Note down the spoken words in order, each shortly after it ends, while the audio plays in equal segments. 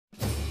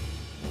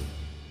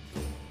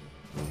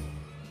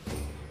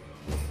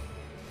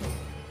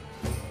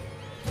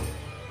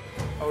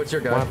Oh, it's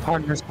your guy. My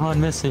partner's gone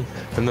missing,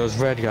 and those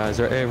red guys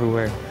are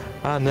everywhere.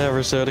 I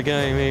never said a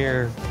game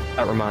here.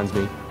 That reminds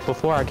me.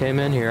 Before I came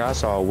in here, I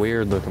saw a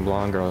weird-looking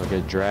blonde girl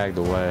get dragged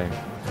away.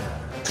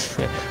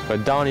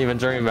 But don't even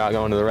dream about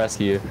going to the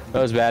rescue.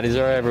 Those baddies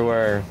are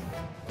everywhere.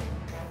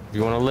 If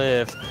you want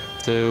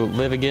to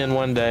live again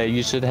one day,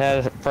 you should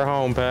head for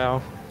home,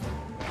 pal.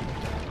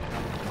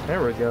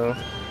 There we go.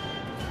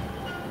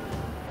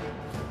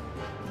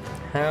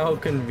 How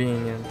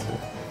convenient.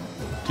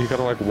 Do you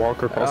gotta like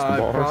walk across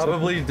the ball? I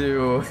probably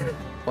do.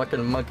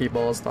 Fucking monkey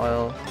ball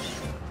style.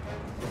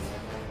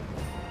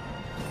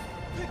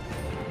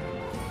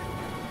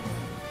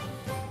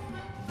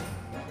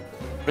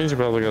 Means you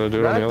probably gotta do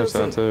it on the other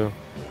side too.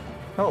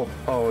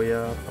 Oh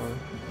yeah.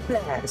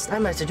 Blast! I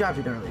must have dropped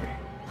it earlier.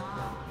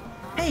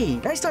 Hey,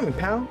 nice timing,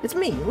 pal. It's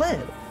me,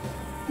 Lev.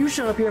 You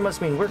showing up here must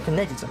mean we're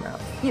connected somehow.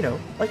 You know,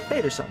 like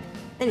fate or something.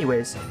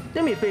 Anyways,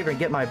 do me a favor and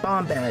get my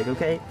bomb bag,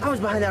 okay? I was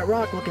behind that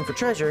rock looking for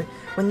treasure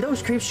when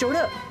those creeps showed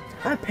up.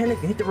 I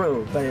panicked and hit the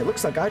road, but it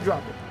looks like I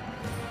dropped it.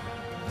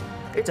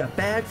 It's a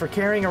bag for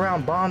carrying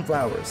around bomb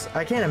flowers.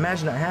 I can't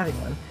imagine not having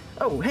one.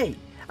 Oh, hey,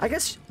 I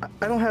guess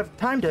I don't have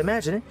time to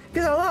imagine it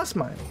because I lost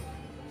mine.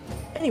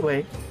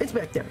 Anyway, it's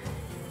back there.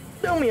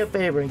 Do me a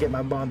favor and get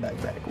my bomb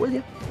bag back, will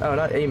you? Oh,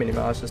 not aim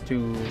anymore. It's just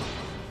two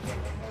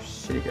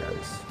shitty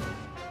guys.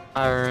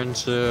 Iron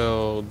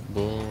shield,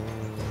 boom.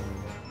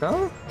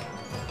 Huh?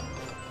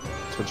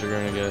 That's what you're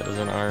gonna get, is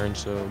an iron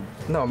shield.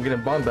 No, I'm getting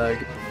a bomb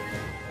bag.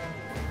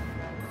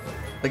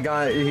 The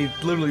guy, he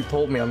literally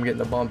told me I'm getting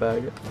a bomb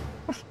bag.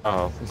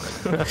 Oh.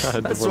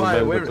 That's why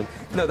I went.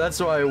 No, that's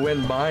why I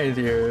went behind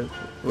here,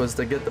 was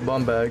to get the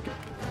bomb bag.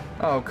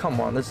 Oh, come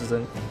on, this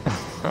isn't.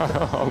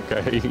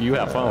 Okay, you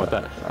have fun with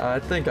that. I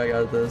think I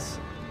got this.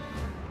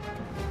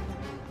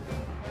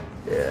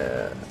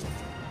 Yeah.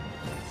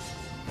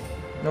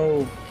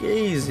 No,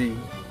 easy.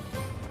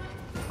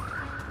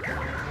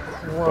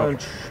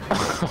 Lunch.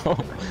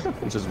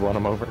 Just run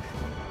him over.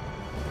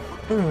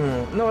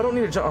 No, I don't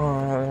need to jump.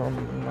 Oh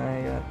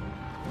my god.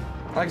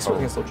 I guess we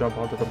can still jump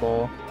onto the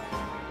ball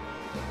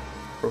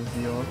from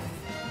here.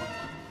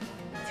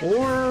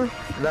 Or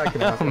that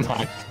can happen.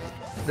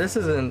 This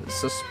isn't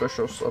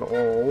suspicious at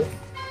all.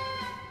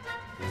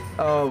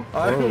 Oh,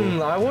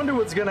 I wonder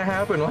what's gonna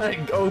happen when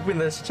I open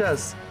this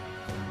chest.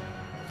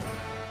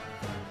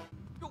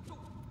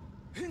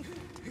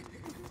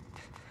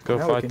 Go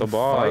now fight the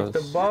boss. Fight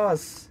the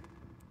boss.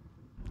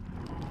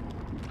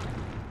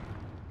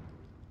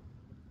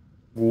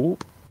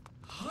 Whoop.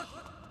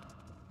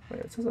 Wait,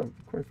 it says I'm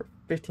recording for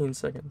 15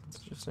 seconds.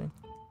 That's interesting.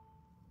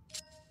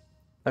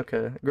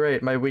 Okay,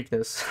 great. My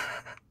weakness.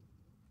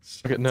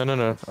 Okay,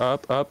 no.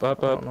 Up. Hold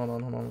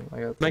on.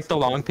 I got Make the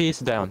long piece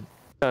down.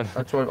 Done.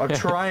 That's what I'm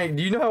trying.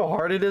 Do you know how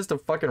hard it is to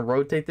fucking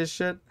rotate this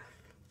shit?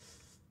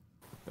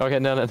 Okay,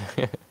 no.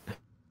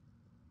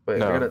 Wait,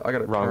 no, I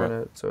gotta wrong turn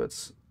way. it so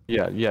it's.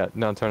 Yeah.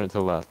 Now turn it to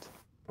the left.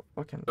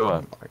 Fucking. Go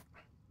left.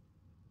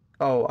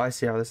 Oh, I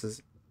see how this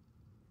is.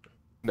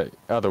 No,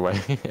 other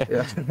way.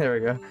 Yeah, there we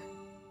go.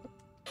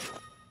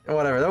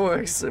 Whatever, that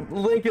works.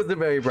 Link isn't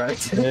very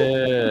bright.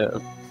 Yeah.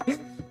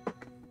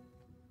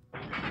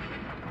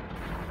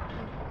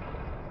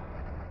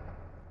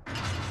 I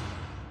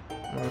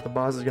don't know what the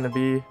boss is gonna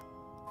be.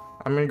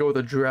 I'm gonna go with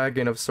a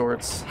dragon of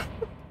sorts.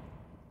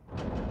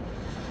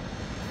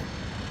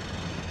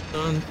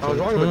 I was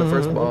wrong with the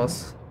first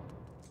boss.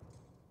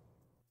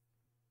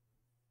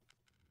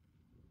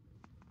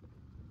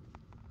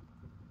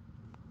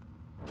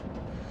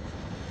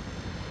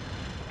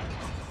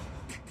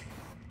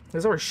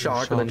 There's always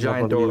shock when the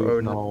giant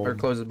door or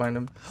closes behind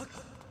him.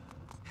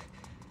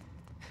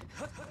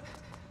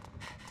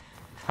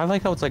 I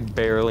like how it's like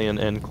barely an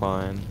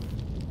incline.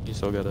 You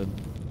still gotta.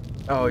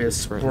 Oh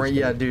yes,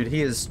 yeah, dude,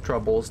 he is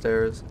trouble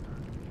stairs.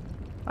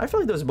 I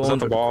feel like those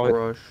bones would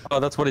crush. Oh,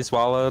 that's what he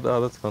swallowed.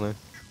 Oh, that's funny.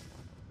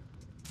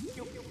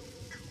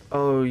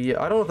 Oh yeah,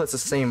 I don't know if that's the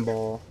same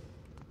ball.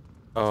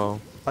 Oh.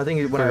 I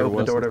think when I opened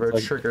the door, whatever,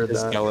 like triggered the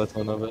that.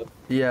 Skeleton of it.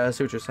 Yeah, I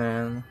see what you're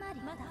saying.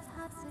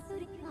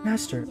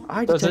 Master,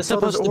 I So is this detect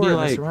all those supposed to be aura in the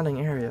like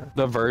surrounding area.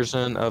 the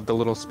version of the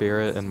little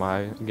spirit in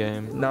my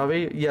game?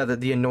 Navi? Yeah,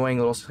 the annoying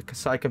little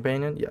side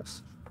companion?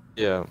 Yes.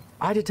 Yeah.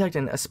 I detect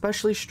an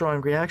especially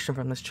strong reaction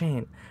from this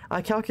chain.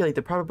 I calculate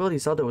the probability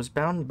Zelda was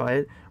bound by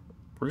it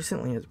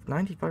recently as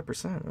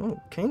 95%. Oh,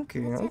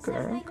 kinky.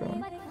 Okay.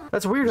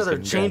 That's weird how they're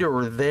chained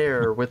over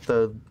there with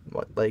the,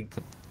 what, like,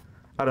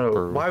 I don't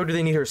know. Why would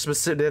they need her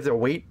specific? They have to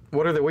wait?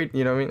 What are they waiting?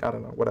 You know what I mean? I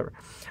don't know. Whatever.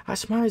 I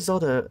surmise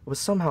Zelda was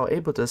somehow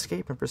able to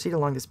escape and proceed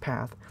along this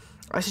path.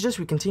 I suggest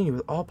we continue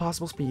with all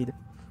possible speed.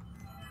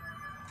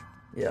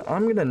 Yeah,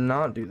 I'm gonna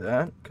not do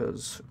that,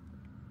 because...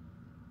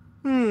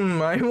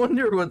 I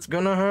wonder what's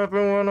gonna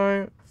happen when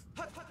I...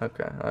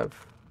 Okay,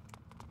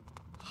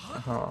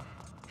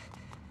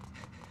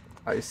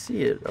 I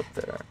see it up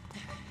there.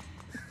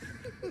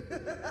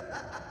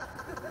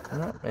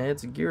 Oh,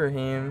 it's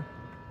Girahim.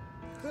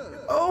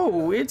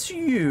 Oh, it's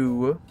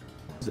you!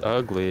 It's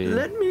ugly.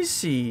 Let me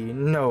see.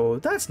 No,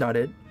 that's not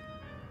it.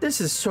 This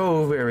is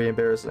so very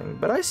embarrassing,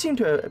 but I seem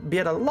to be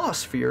at a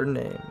loss for your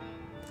name.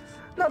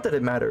 Not that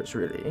it matters,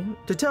 really.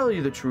 To tell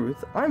you the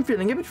truth, I'm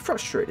feeling a bit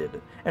frustrated,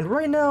 and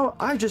right now,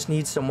 I just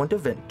need someone to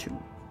vent to.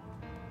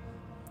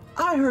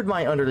 I heard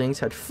my underlings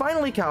had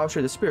finally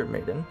captured the Spirit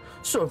Maiden,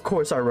 so of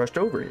course I rushed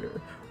over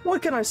here.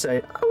 What can I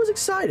say? I was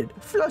excited,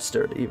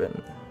 flustered even.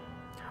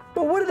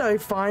 But what did I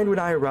find when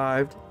I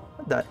arrived?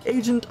 That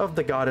agent of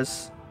the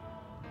goddess.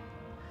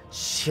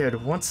 Shit,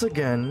 once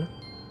again.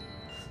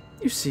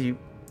 You see,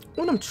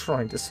 what I'm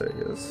trying to say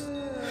is...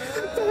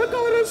 The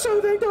goddess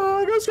soothing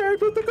dog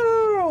escaped with the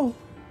girl!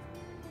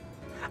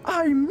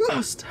 I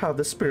must have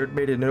the Spirit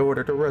Maiden in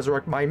order to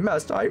resurrect my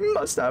mess. I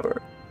must have her.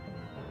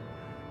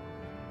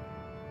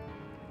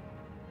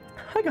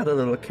 I got a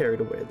little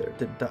carried away there,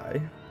 didn't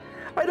I?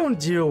 I don't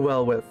deal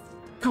well with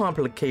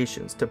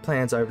complications to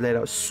plans I've laid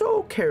out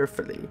so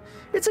carefully.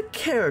 It's a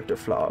character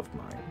flaw of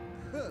mine.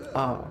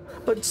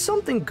 But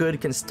something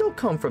good can still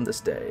come from this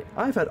day.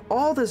 I've had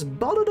all this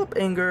bottled up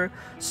anger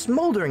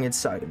smoldering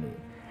inside of me,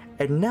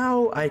 and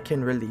now I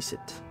can release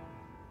it.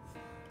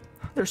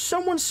 There's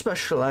someone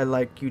special I'd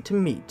like you to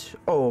meet.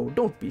 Oh,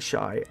 don't be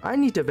shy. I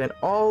need to vent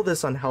all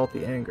this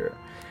unhealthy anger,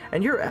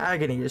 and your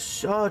agony is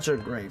such a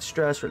great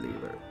stress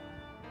reliever.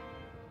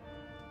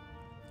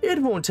 It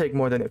won't take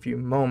more than a few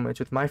moments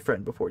with my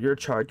friend before you're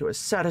charged to a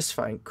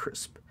satisfying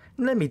crisp.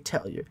 And let me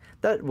tell you,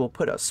 that will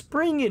put a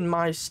spring in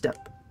my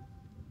step.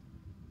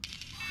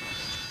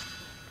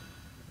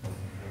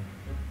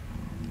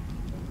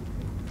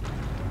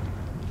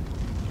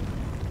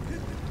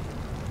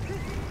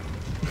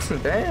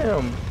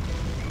 Damn.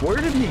 Where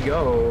did he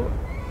go?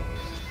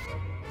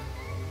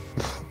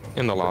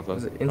 In the lava.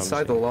 Was it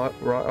inside the lava?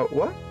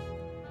 What?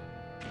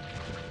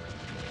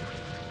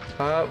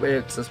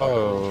 It's a spider.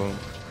 Oh.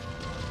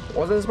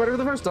 Wasn't a spider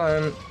the first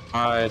time.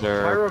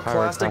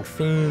 Pyroclastic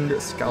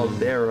fiend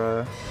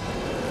Scaldera.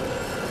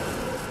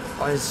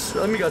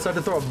 Let me guess, I have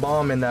to throw a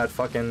bomb in that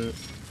fucking...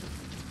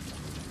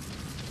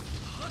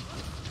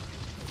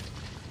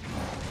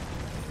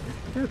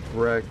 Get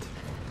wrecked.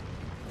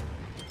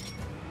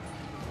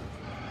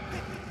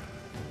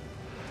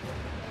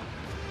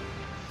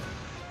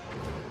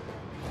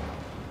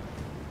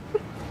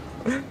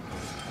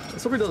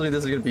 Somebody tells me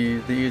this is gonna be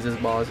the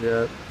easiest boss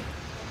yet.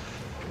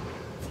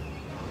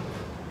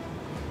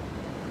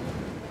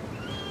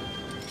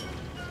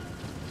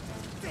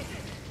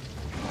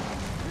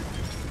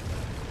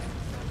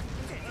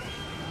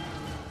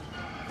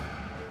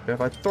 If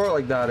I throw it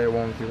like that, it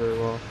won't do very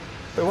well.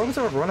 Wait, what happens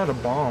if I run out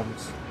of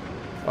bombs?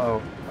 Oh,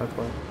 that's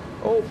why.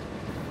 Oh,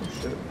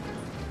 shit.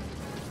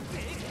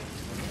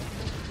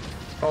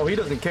 Oh, he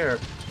doesn't care.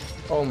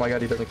 Oh my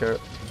god, he doesn't care.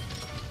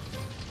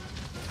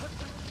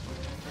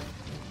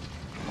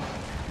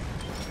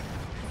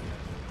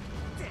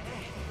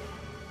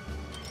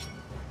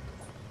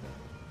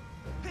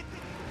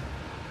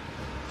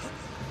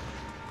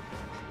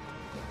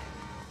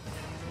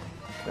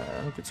 Okay,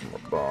 I'll get some more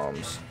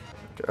bombs.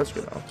 Okay, that's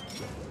good now.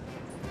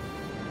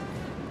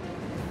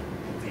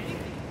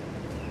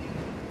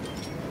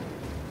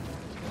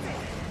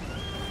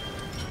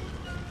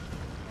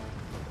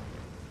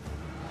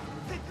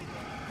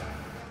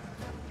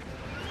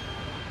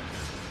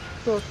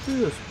 Fuck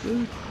this,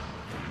 dude.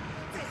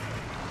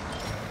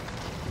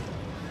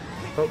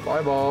 Oh,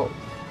 eyeball.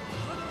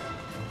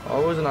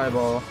 Always an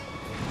eyeball.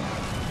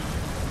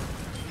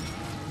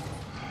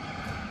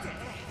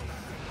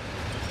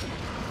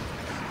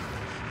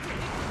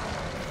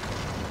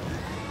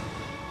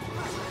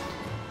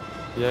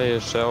 Yeah,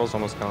 his shell's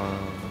almost gone.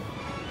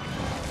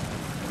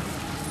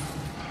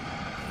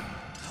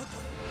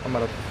 I'm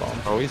out of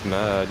bombs. Oh, he's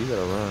mad. You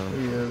gotta run.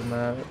 He is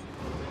mad.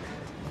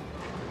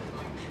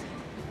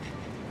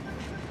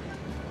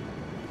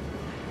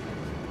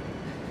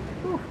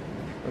 Whew.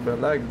 A bit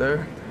lag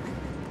there.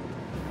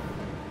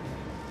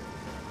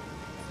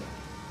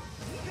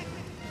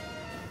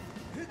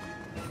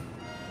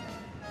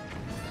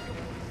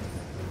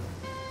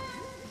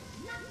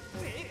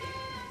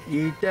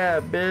 Eat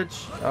that,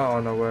 bitch. Oh,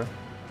 no way.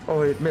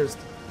 Oh, it missed.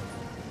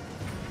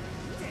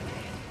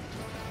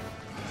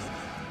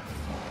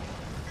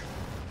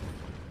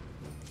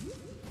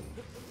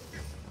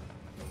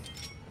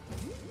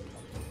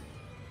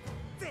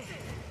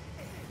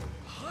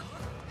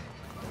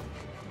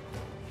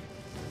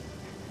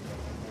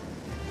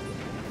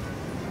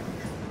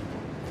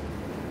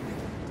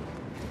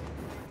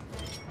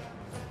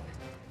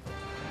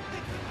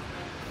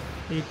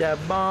 Eat that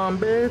bomb,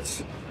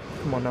 bitch.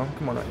 Come on now,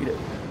 eat it.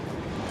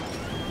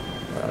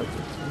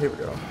 Here we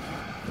go.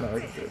 No, I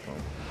can get it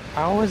home.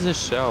 How is this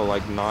shell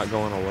like not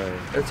going away?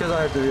 It's because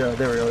I have to, yeah,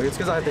 there we go. It's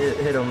because I have to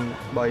hit him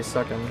by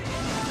sucking.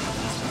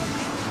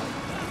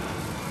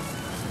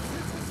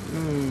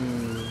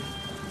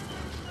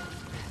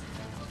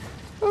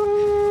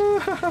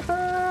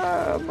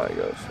 Oh my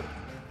gosh.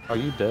 Are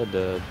you dead?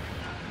 No,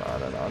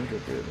 I'm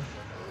good, dude.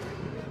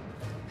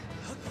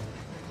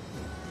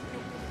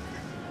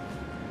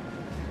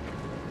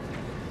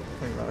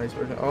 Nice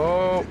version.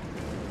 Oh!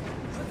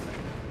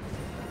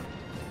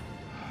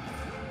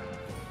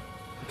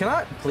 Can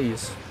I?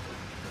 Please.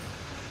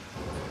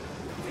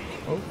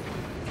 Oh.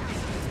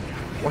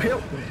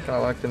 Well, kind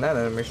of like in that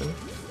animation.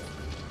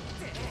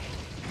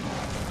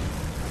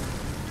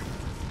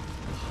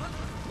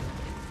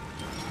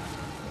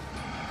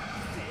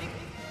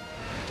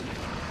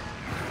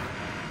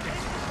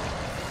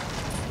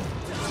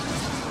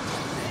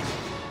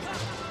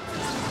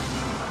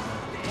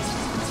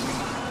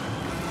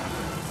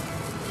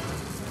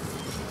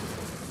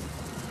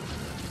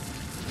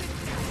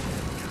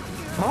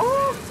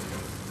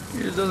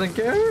 just doesn't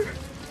care.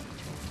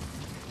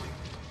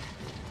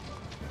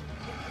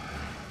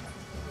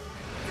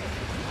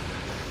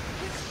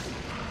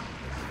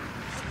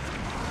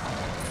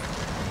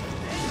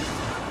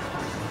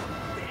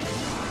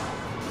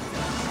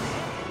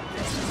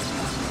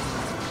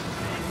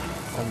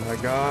 Oh my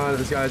god,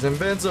 this guy's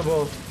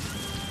invincible.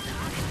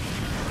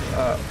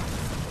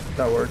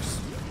 That works.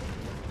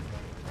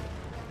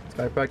 This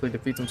guy practically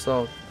defeats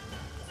himself.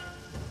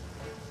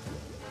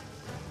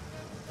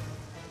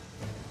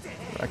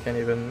 I can't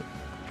even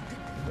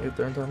get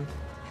there in time.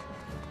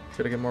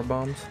 Gotta get more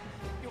bombs.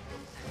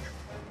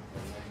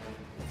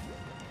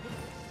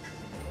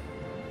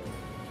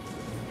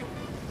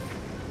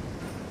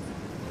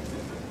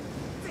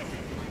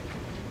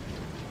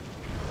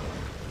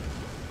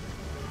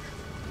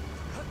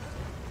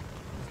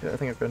 Okay, I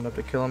think I've got enough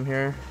to kill him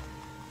here.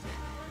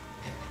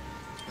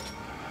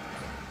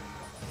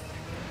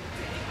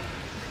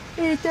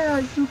 Eat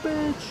that, you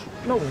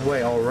bitch! No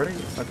way, already?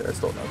 Okay, I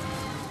still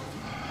enough.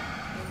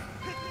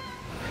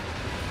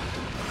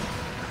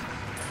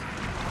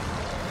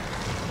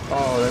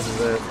 Oh, this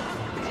is it.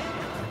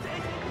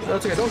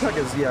 That's okay, don't attack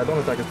his, yeah, don't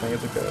attack his thing,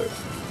 it's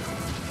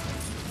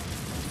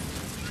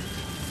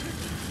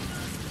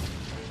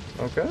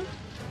okay. Okay.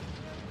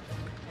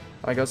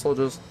 I guess I'll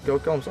just go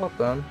kill himself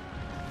then.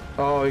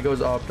 Oh, he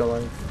goes up to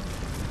like... I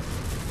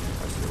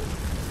see.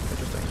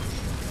 Interesting.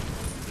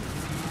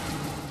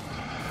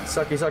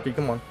 Sucky, sucky,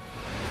 come on.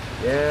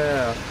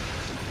 Yeah.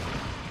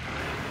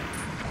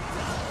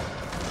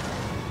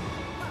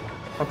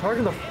 I'm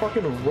targeting the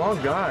fucking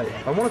wrong guy.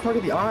 I want to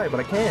target the eye, but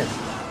I can't.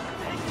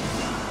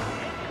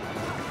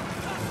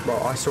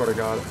 Bro, I sort of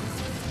got it.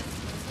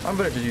 I'm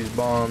gonna just use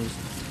bombs.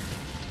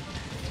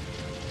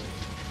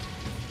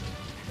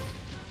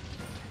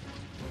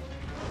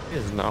 He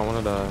does not want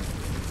to die.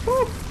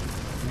 Woo!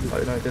 I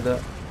didn't know I did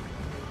that.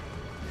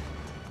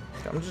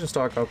 I'm just gonna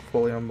stock up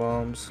fully on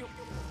bombs.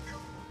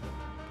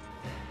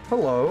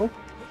 Hello.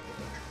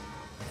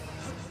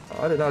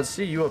 I did not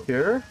see you up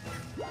here.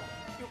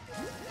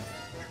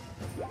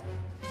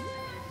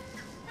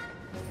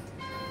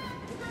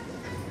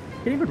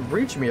 Can't even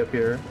reach me up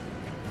here.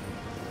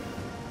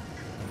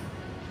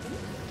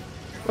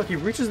 Look, he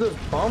reaches those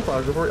bomb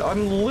clouds before.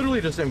 I'm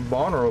literally just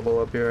invulnerable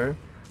up here.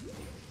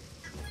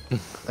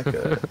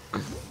 Okay.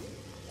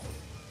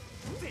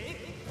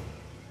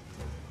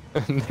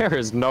 There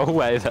is no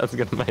way that's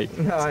gonna make.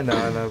 No, I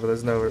know, but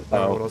there's no.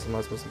 Oh. What else am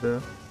I supposed to do?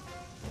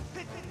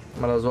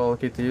 Might as well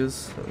keep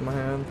these in my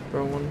hand.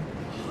 Throw one.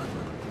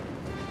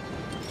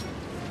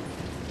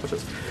 Watch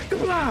this.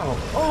 Wow!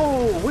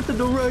 Oh, with the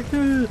direct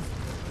hit.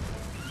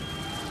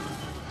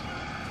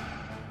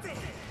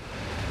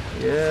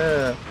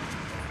 Yeah.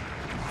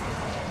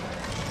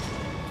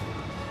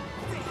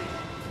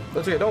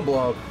 That's okay, don't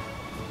blow up.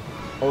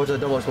 Oh, it's a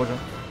double explosion.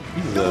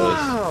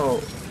 Wow!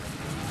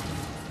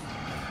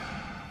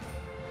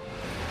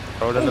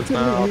 Throw it in the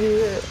mouth.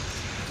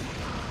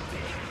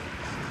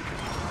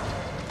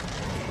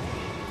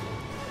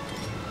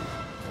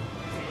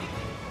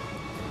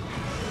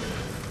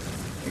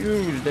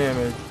 Huge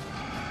damage.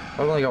 I've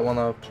only got one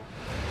left.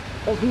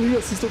 Oh,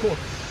 yes, he's still going.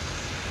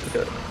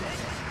 Okay.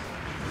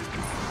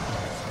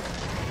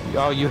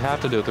 Oh, you have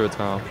to do it through its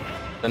mouth.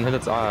 Then hit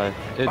its eye.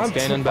 It's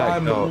gaining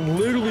back. I'm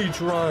literally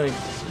trying.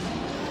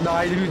 No,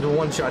 he was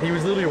one shot. He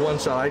was literally one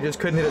shot. I just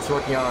couldn't hit his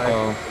fucking eye.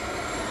 Oh.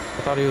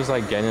 I thought he was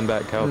like gaining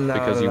back health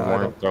because you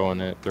weren't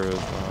throwing it through his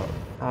mouth.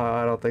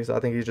 I don't think so. I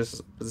think he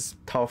just was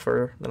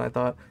tougher than I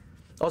thought.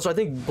 Also, I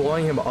think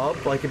blowing him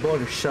up, like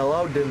blowing his shell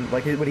out, didn't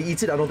like when he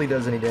eats it. I don't think it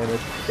does any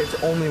damage.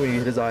 It's only when you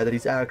hit his eye that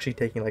he's actually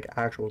taking like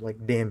actual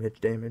like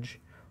damage.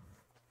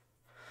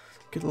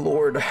 Good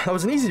lord, that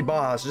was an easy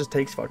boss. It just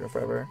takes fucking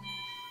forever.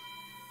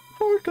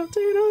 Heart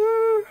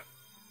container.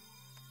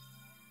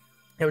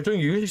 Yeah, we're doing.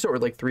 You usually start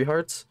with like 3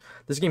 hearts.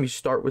 This game you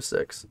start with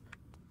 6,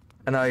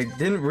 and I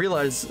didn't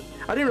realize.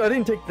 I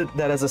didn't take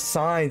that as a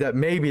sign that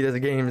maybe this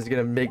game is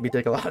gonna make me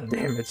take a lot of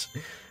damage. So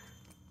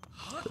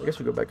I guess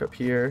we go back up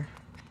here.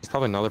 He's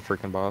probably another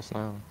freaking boss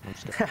now. I'm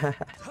just kidding.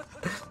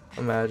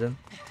 Imagine.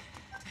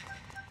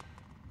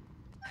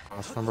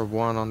 Boss number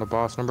 1 on to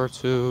boss number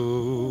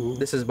 2.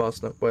 This is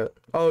boss number. What?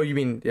 Oh, you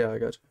mean? Yeah, I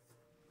got you.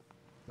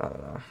 I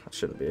don't know. That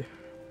shouldn't be.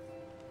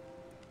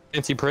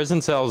 Fancy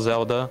prison cell,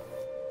 Zelda.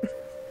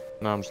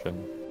 No, I'm just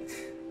kidding.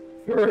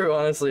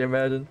 Honestly,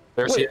 imagine.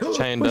 They're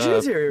chained up.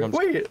 She's here.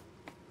 Wait.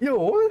 Yo,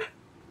 what?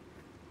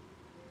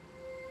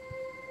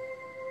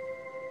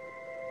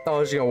 I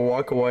was just gonna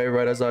walk away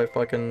right as I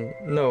fucking.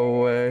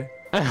 No way.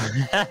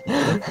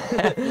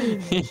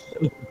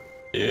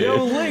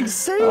 Yo, Link,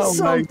 say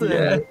something.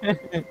 Just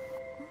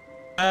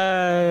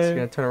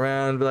gonna turn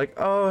around and be like,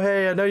 "Oh,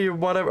 hey, I know you.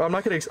 Whatever. I'm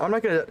not gonna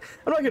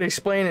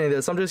explain any of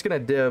this. I'm just gonna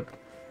dip.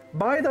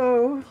 Bye,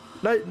 though.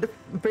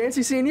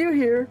 Fancy seeing you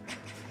here."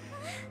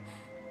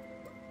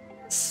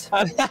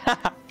 I'll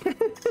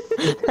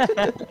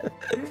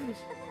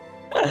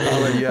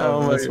let you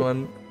have this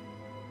one.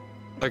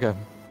 Okay.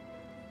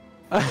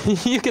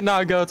 You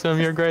cannot go to him,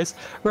 Your Grace.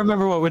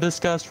 Remember what we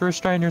discussed.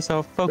 Restrain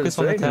yourself. Focus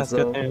on the task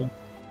at hand.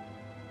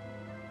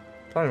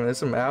 Finally, there's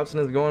some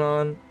abstinence going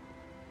on.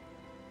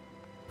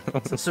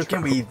 So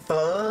can we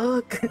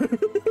fuck?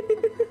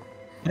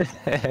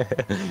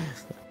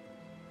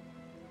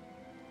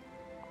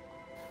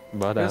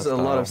 But there's a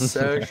lot of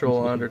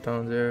sexual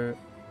undertones here.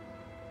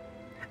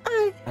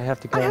 I have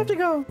to go. I have to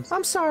go.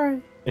 I'm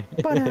sorry.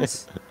 Butt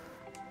ass.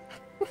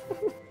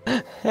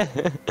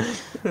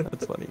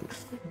 That's funny.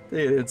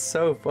 Dude, it's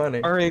so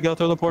funny. Hurry, go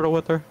through the portal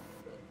with her.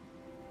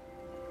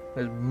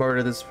 Just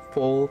murder this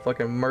fool,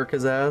 fucking murk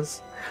his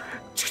ass.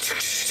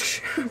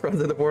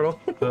 Runs in the portal.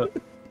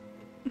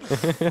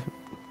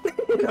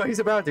 No, he's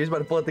about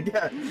to pull out the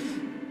cat.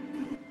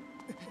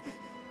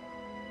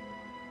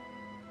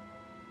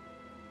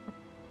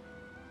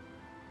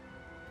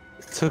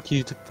 It took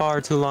you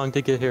far too long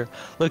to get here.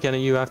 Looking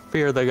at you, I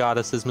fear the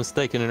goddess is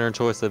mistaken in her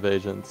choice of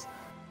agents.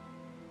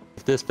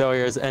 If this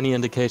failure is any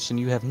indication,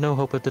 you have no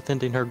hope of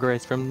defending her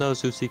grace from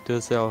those who seek to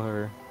assail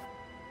her.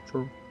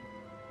 True.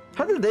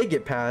 How did they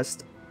get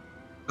past?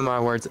 Do my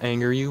words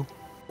anger you,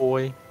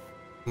 boy? Do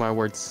my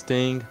words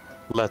sting?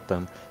 Let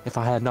them. If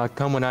I had not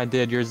come when I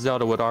did, your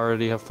Zelda would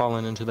already have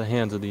fallen into the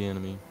hands of the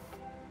enemy.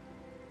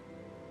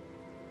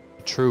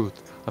 The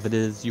truth of it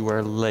is, you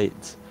were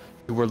late.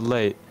 You were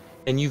late,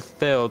 and you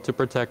failed to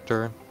protect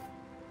her.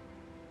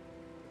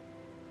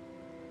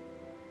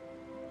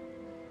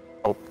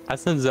 Oh, I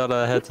sent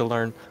Zelda ahead to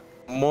learn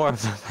more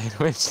of the fate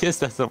which she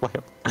is as a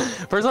lamp.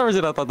 For some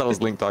reason, I thought that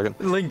was Link talking.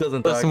 Link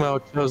doesn't talk. Listen well,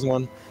 chosen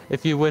one.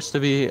 If you wish to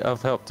be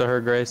of help to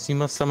her grace, you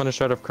must summon a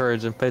shred of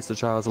courage and face the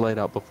trials laid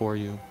out before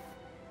you.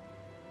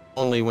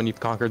 Only when you've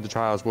conquered the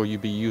trials will you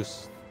be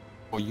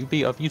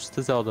of use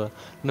to Zelda.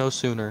 No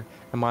sooner.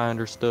 Am I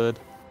understood?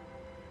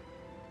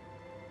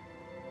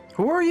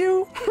 Who are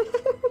you?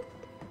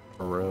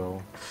 For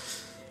real.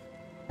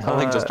 I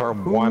think just her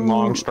one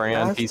long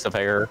strand piece of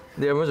hair.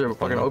 Yeah, was it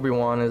fucking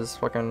Obi-Wan is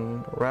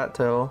fucking rat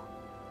tail.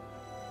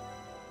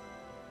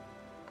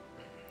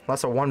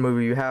 That's the one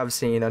movie you have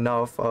seen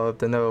enough of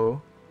to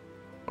know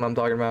what I'm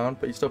talking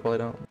about, but you still probably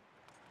don't.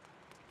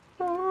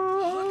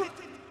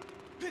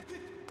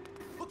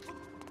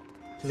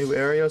 New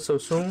area so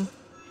soon.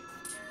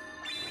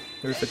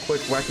 Here's the quick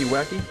wacky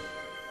wacky.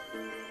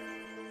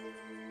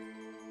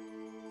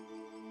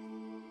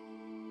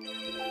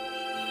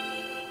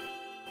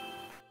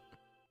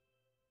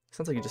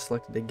 Sounds like you just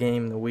selected the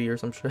game, the Wii or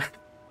some shit.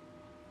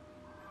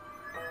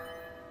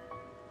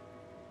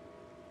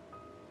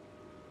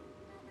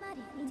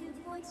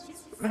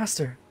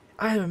 Master,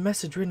 I have a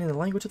message written in the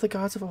language of the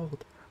gods of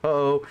old.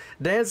 Uh-oh,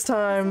 dance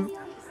time!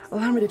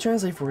 Allow me to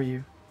translate for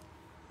you.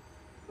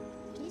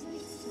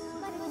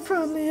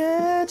 From the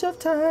edge of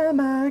time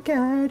I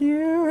guide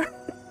you.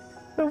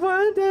 The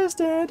one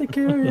destined to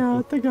carry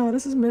out the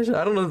goddess's mission.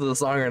 I don't know if it's a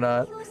song or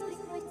not.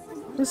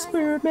 The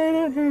spirit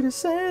maiden who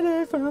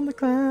descended from the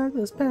clouds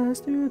has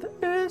passed through the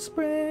earth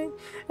spring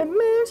and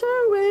makes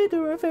her way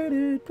to her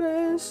fated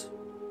place.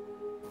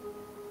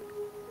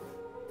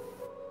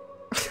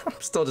 I'm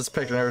still just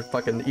picturing her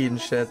fucking eating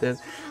shit, dude.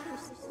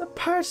 The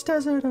parched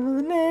desert of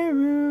the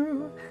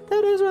Nehru,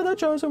 that is where the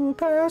chosen will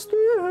pass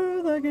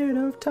through the gate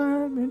of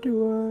time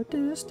into a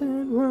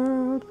distant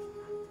world.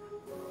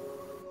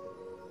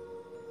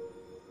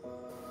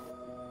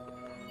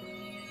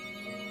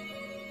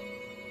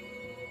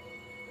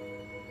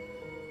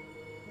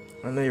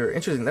 I know you're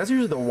interesting. That's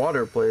usually the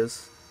water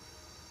place.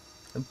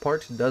 The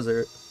parched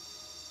desert.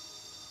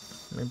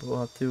 Maybe we'll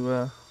have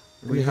to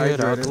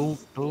rehydrate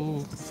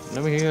it.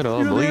 Let me hear it.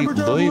 Bleep,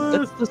 bleep.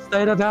 That's the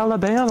state of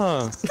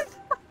Alabama.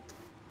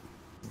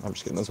 I'm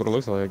just kidding. That's what it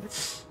looks like.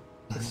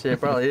 Shit,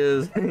 probably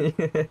is.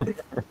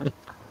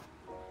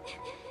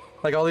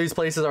 Like all these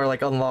places are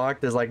like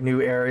unlocked as like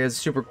new areas,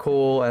 super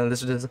cool, and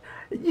this is just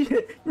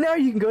now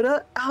you can go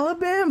to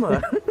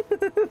Alabama.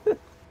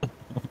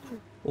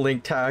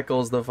 Link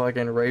tackles the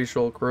fucking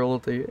racial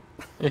cruelty.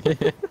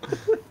 Except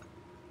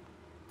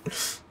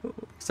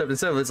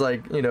instead of it's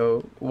like, you know,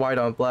 white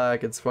on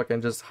black, it's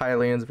fucking just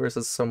Hylians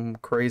versus some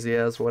crazy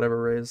ass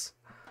whatever race.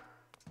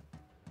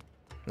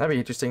 That'd be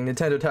interesting.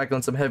 Nintendo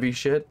tackling some heavy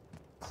shit.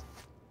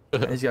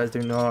 These guys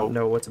do not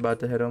know what's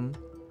about to hit them.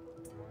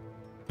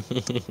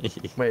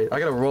 Wait, I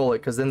gotta roll it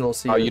because then they'll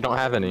see. Oh, it. you don't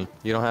have any.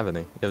 You don't have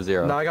any. You have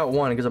 0. No, I got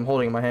 1 because I'm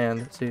holding it in my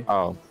hand. See?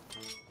 Oh.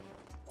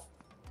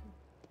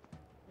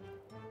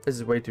 This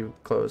is way too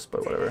close,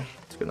 but whatever.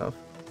 It's good enough.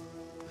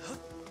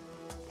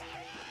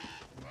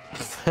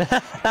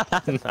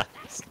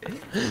 Nice.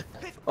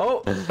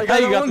 Oh, I got,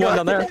 hey, you got one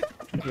down there.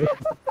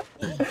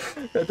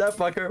 Got that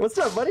fucker. What's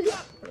up, buddy?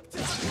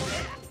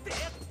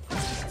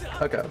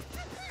 Okay.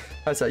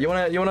 That's that. You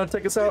wanna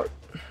take us out?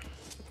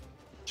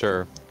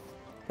 Sure.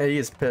 Hey, he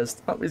is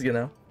pissed. Oh, he's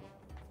gonna.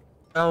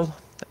 Well,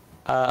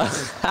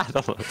 I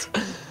don't know.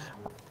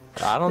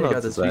 I don't know. You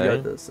got this. You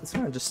got this. It's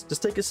fine.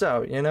 Just take us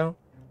out. You know.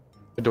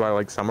 Do I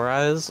like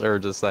summarize or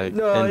just like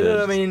no, end it?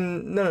 I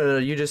mean, no.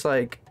 You just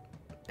like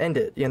end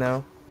it. You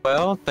know.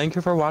 Well, thank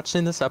you for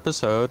watching this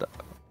episode.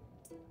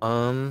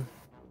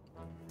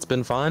 It's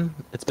been fun.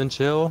 It's been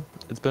chill.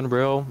 It's been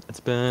real. It's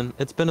been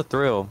a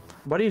thrill.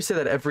 Why do you say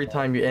that every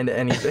time you end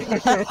anything?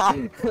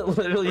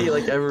 Literally,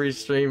 like every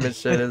stream and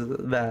shit is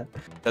that.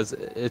 Because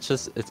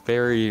it's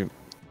very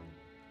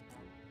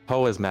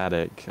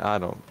poematic. I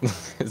don't.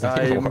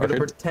 I'm gonna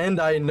pretend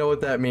I know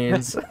what that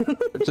means.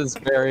 It's just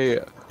very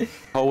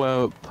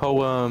poemness.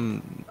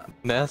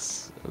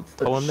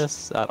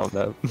 I don't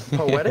know.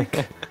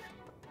 Poetic?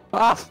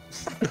 Ah.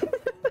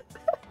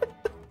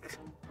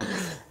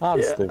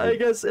 Yeah, I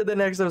guess in the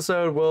next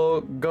episode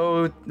we'll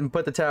go and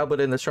put the tablet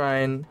in the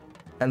shrine,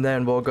 and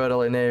then we'll go to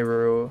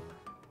Lineru.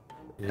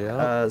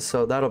 Yeah.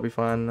 So that'll be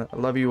fun. I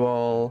love you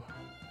all.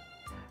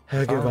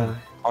 Goodbye.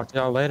 Talk to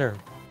y'all later.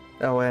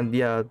 Oh, and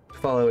yeah,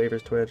 follow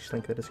Aver's Twitch,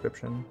 link in the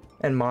description,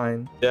 and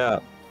mine. Yeah.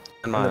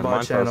 And the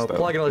bot channel.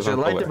 Plug in,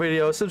 like the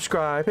video,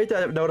 subscribe, hit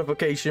that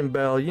notification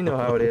bell. You know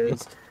how it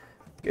is.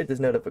 Get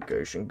this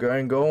notification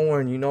going,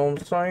 you know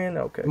what I'm saying?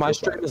 Okay. My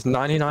stream is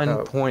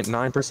 99.9%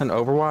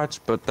 Overwatch,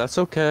 but that's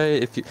okay.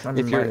 If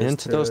you're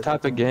into those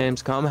type of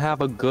games, come have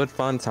a good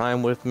fun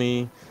time with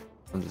me.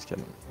 I'm just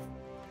kidding.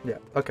 Yeah,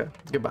 okay.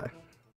 Goodbye.